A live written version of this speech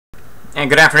And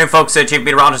good afternoon, folks. Chief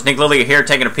Meteorologist Nick Lilly here,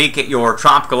 taking a peek at your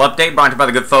tropical update, brought to you by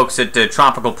the good folks at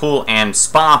Tropical Pool and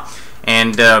Spa.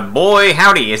 And boy,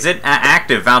 howdy, is it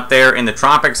active out there in the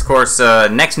tropics. Of course,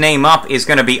 next name up is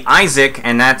going to be Isaac,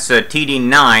 and that's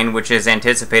TD9, which is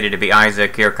anticipated to be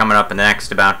Isaac here coming up in the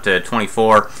next about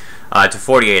 24 to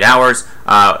 48 hours.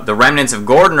 The remnants of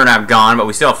Gordon are now gone, but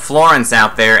we still have Florence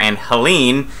out there and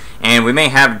Helene, and we may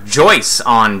have Joyce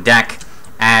on deck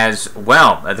as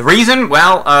well. The reason?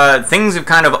 Well, things have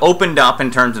kind of opened up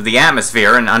in terms of the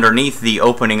atmosphere, and underneath the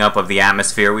opening up of the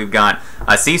atmosphere, we've got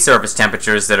sea surface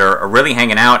temperatures that are really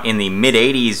hanging out in the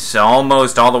mid-80s,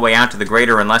 almost all the way out to the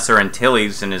Greater and Lesser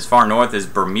Antilles, and as far north as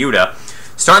Bermuda.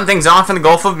 Starting things off in the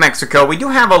Gulf of Mexico, we do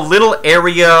have a little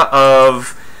area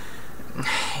of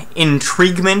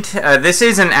intriguement. This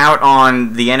isn't out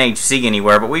on the NHC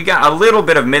anywhere, but we've got a little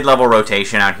bit of mid-level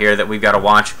rotation out here that we've got to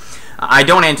watch. I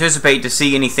don't anticipate to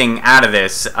see anything out of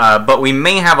this, but we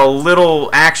may have a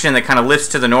little action that kind of lifts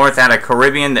to the north out of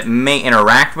Caribbean that may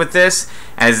interact with this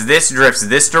as this drifts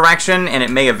this direction, and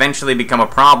it may eventually become a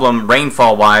problem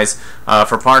rainfall-wise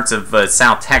for parts of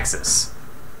South Texas.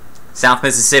 South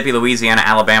Mississippi, Louisiana,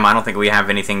 Alabama, I don't think we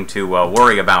have anything to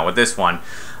worry about with this one.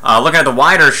 Looking at the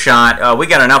wider shot, we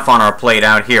got enough on our plate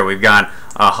out here. We've got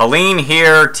Helene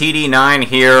here, TD9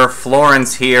 here,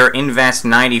 Florence here, Invest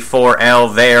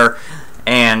 94L there,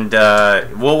 and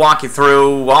we'll walk you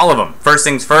through all of them. First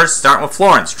things first, starting with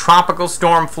Florence. Tropical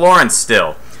Storm Florence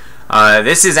still.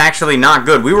 This is actually not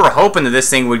good. We were hoping that this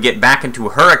thing would get back into a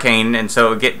hurricane, and so it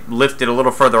would get lifted a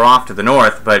little further off to the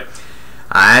north, but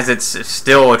as it's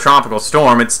still a tropical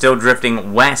storm, it's still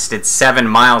drifting west at 7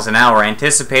 miles an hour,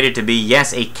 anticipated to be,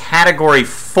 yes, a Category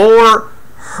 4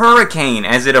 hurricane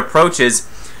as it approaches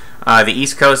the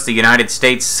east coast of the United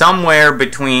States, somewhere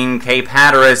between Cape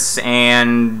Hatteras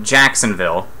and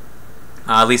Jacksonville.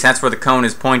 At least that's where the cone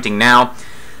is pointing now.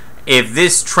 If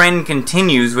this trend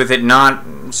continues with it not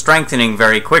strengthening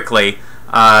very quickly,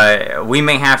 we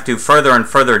may have to further and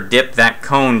further dip that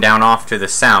cone down off to the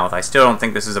south. I still don't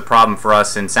think this is a problem for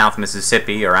us in South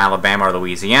Mississippi or Alabama or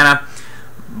Louisiana,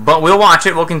 but we'll watch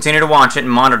it. We'll continue to watch it and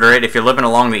monitor it. If you're living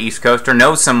along the East Coast or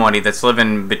know somebody that's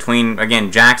living between, again,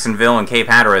 Jacksonville and Cape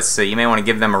Hatteras, you may want to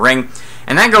give them a ring.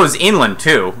 And that goes inland,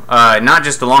 too, not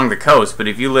just along the coast, but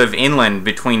if you live inland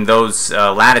between those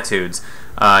latitudes,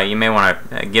 you may want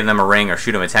to give them a ring or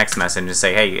shoot them a text message and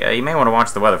say, hey, you may want to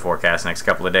watch the weather forecast next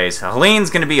couple of days. Helene's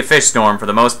going to be a fish storm for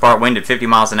the most part, wind at 50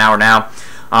 miles an hour now.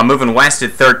 Moving west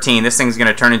at 13, this thing's going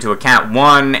to turn into a Cat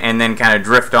 1 and then kind of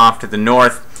drift off to the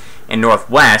north and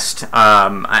northwest.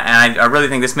 And I really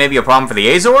think this may be a problem for the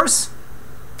Azores,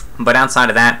 but outside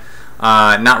of that,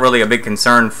 not really a big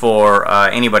concern for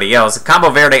anybody else. The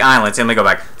Cabo Verde Islands, let me go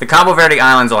back. The Cabo Verde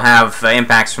Islands will have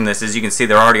impacts from this. As you can see,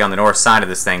 they're already on the north side of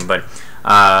this thing, but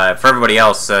for everybody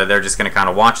else, they're just going to kind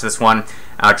of watch this one.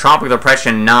 Tropical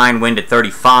Depression 9, wind at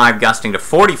 35, gusting to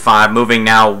 45, moving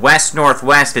now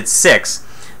west-northwest at 6.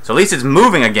 So at least it's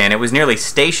moving again. It was nearly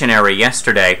stationary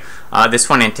yesterday. This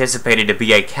one anticipated to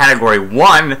be a Category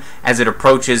 1 as it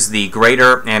approaches the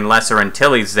Greater and Lesser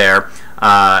Antilles there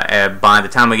by the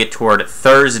time we get toward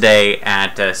Thursday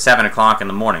at 7 o'clock in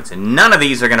the morning. So none of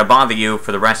these are going to bother you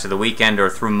for the rest of the weekend or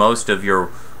through most of your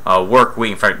work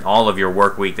week, in fact, all of your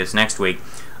work week this next week.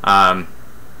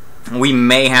 We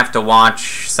may have to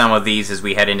watch some of these as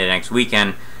we head into next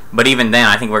weekend, but even then,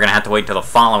 I think we're going to have to wait till the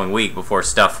following week before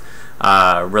stuff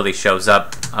really shows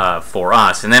up for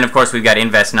us. And then, of course, we've got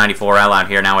Invest 94L out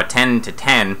here now, a 10 to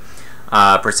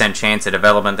 10% chance of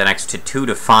development the next 2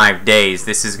 to 5 days.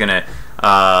 This is going to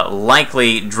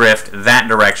likely drift that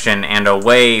direction and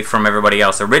away from everybody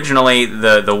else. Originally,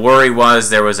 the worry was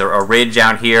there was a ridge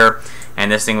out here, and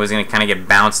this thing was going to kind of get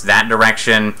bounced that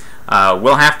direction.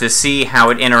 We'll have to see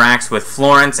how it interacts with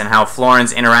Florence and how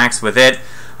Florence interacts with it.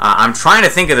 I'm trying to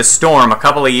think of the storm a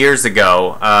couple of years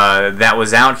ago that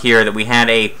was out here that we had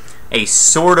a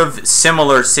sort of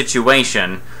similar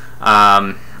situation.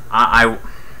 I'm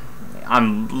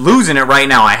losing it right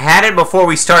now. I had it before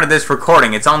we started this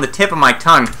recording. It's on the tip of my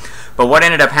tongue. But what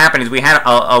ended up happening is we had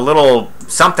a little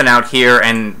something out here,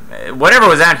 and whatever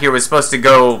was out here was supposed to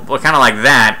go kind of like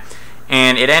that.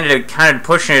 And it ended up kind of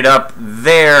pushing it up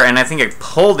there, and I think it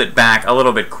pulled it back a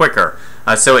little bit quicker.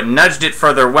 So it nudged it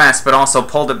further west, but also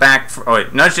pulled it back.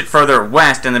 It nudged it further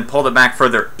west, and then pulled it back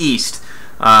further east.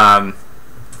 We'll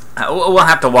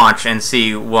have to watch and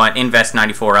see what Invest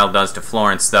 94L does to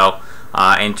Florence, though,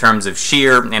 in terms of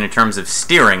shear and in terms of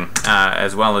steering,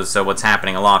 as well as what's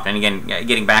happening aloft. And again,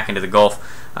 getting back into the Gulf,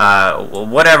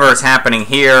 whatever is happening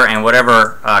here and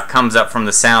whatever comes up from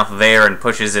the south there and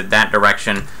pushes it that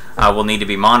direction will need to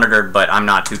be monitored, but I'm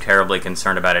not too terribly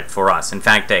concerned about it for us. In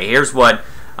fact, here's what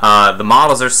The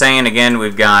models are saying, again,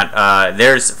 we've got,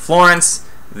 there's Florence,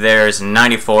 there's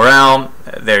 94L,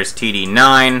 there's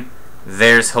TD9,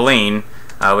 there's Helene.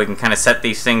 We can kind of set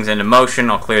these things into motion.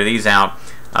 I'll clear these out.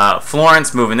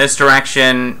 Florence moving this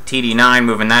direction, TD9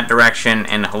 moving that direction,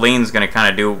 and Helene's going to kind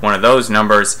of do one of those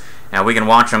numbers. Now we can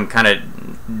watch them kind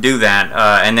of do that.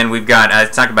 And then we've got,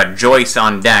 let's talk about Joyce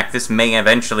on deck. This may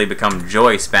eventually become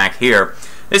Joyce back here.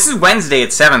 This is Wednesday at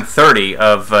 7:30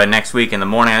 of next week in the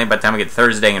morning. I think by the time we get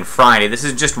Thursday and Friday. This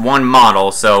is just one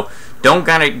model, so don't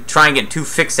kind of try and get too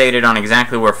fixated on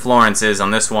exactly where Florence is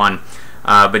on this one.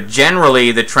 But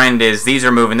generally, the trend is these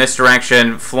are moving this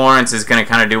direction. Florence is going to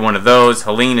kind of do one of those.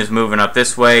 Helene is moving up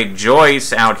this way.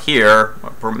 Joyce out here,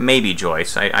 or maybe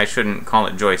Joyce, I shouldn't call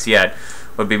it Joyce yet,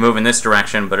 would be moving this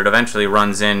direction, but it eventually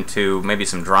runs into maybe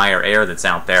some drier air that's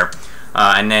out there.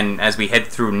 And then as we head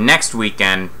through next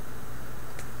weekend,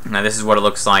 now this is what it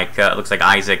looks like. It looks like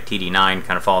Isaac, TD9,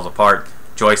 kind of falls apart.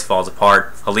 Joyce falls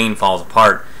apart. Helene falls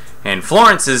apart. And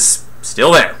Florence is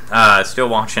still there. Still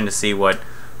watching to see what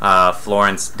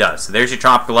Florence does. So there's your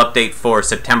tropical update for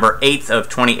September 8th of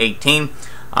 2018.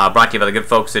 Brought to you by the good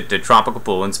folks at Tropical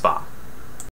Pool and Spa.